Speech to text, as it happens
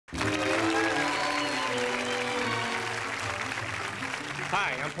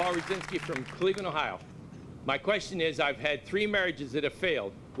Hi, I'm Paul Rudisill from Cleveland, Ohio. My question is, I've had 3 marriages that have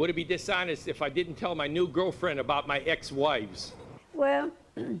failed. Would it be dishonest if I didn't tell my new girlfriend about my ex-wives? Well,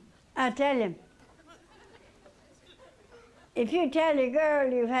 I tell you, if you tell your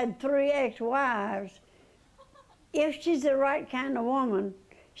girl you've had 3 ex-wives, if she's the right kind of woman,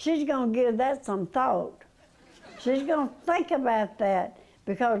 she's going to give that some thought. She's going to think about that,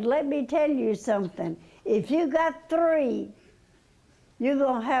 because let me tell you something. If you got 3, you're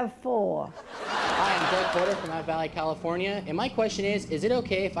going to have 4. Hi, I'm Jay Porter from Mount Valley, California, and my question is it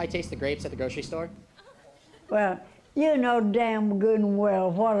okay if I taste the grapes at the grocery store? Well, you know damn good and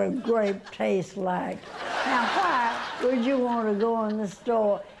well what a grape tastes like. Now, why would you want to go in the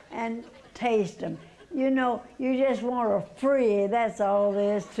store and taste them? You know, you just want a free, that's all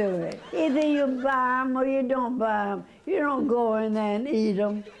there is to it. Either you buy them or you don't buy them. You don't go in there and eat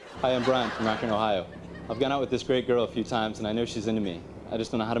them. Hi, I'm Brian from Akron, Ohio. I've gone out with this great girl a few times, and I know she's into me. I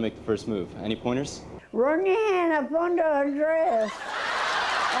just don't know how to make the first move. Any pointers? Run your hand up under her dress.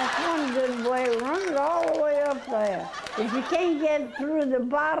 That's one good way. Run it all the way up there. If you can't get through the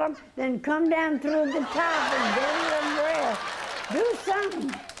bottom, then come down through the top and get her dress. Do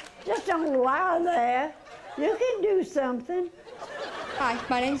something. Just don't lie there. You can do something. Hi,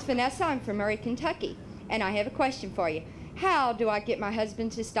 my name's Vanessa. I'm from Murray, Kentucky, and I have a question for you. How do I get my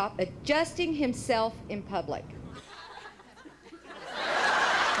husband to stop adjusting himself in public?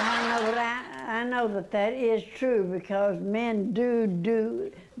 I know that is true, because men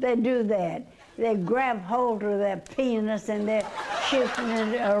do that. They grab hold of their penis and they're shifting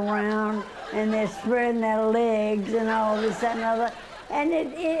it around and they're spreading their legs and all this, that, and other. And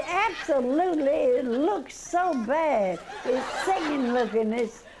it absolutely, it looks so bad. It's sickening looking.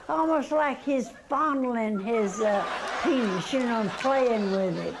 It's almost like he's fondling his penis, you know, and playing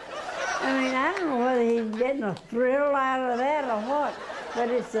with it. I mean, I don't know whether he's getting a thrill out of that or what, but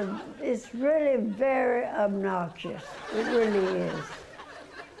it's really very obnoxious. It really is.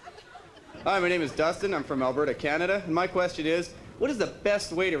 Hi, my name is Dustin. I'm from Alberta, Canada, and my question is, what is the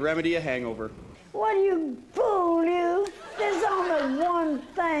best way to remedy a hangover? What, you fool, you? There's only one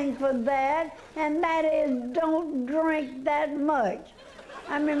thing for that, and that is don't drink that much.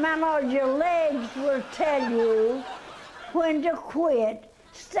 I mean, my Lord, your legs will tell you when to quit.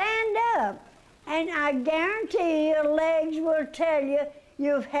 Stand up, and I guarantee your legs will tell you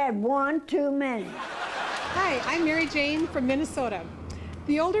you've had one too many. Hi, I'm Mary Jane from Minnesota.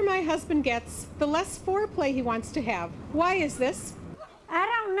 The older my husband gets, the less foreplay he wants to have. Why is this? I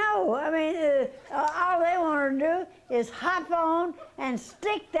don't know. I mean, all they want to do is hop on and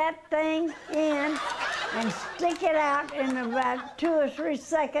stick that thing in and stick it out in about 2 or 3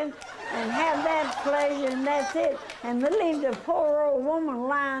 seconds and have that pleasure, and that's it. And they leave the poor old woman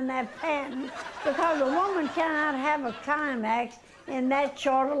lying there panting, because a woman cannot have a climax in that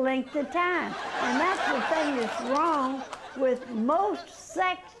short a length of time. And that's the thing that's wrong with most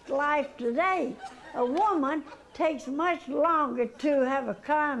sex life today. A woman takes much longer to have a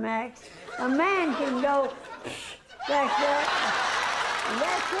climax. A man can go like that, and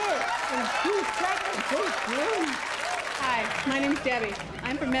that's it. In 2 seconds, he's through. Hi, my name's Debbie.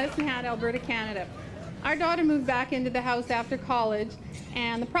 I'm from Medicine Hat, Alberta, Canada. Our daughter moved back into the house after college,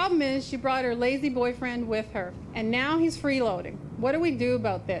 and the problem is she brought her lazy boyfriend with her, and now he's freeloading. What do we do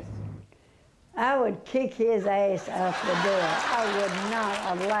about this? I would kick his ass out the door. I would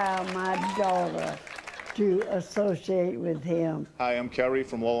not allow my daughter to associate with him. Hi, I'm Kerry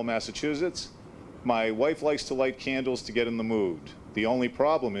from Lowell, Massachusetts. My wife likes to light candles to get in the mood. The only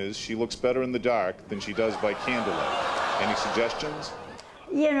problem is she looks better in the dark than she does by candlelight. Any suggestions?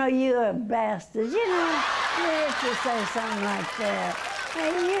 You know, you're a bastard. You know, you have to say something like that.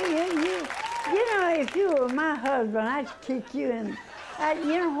 Hey, you know, if you were my husband, I'd kick you in.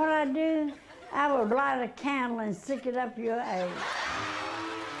 You know what I'd do? I would light a candle and stick it up your ass.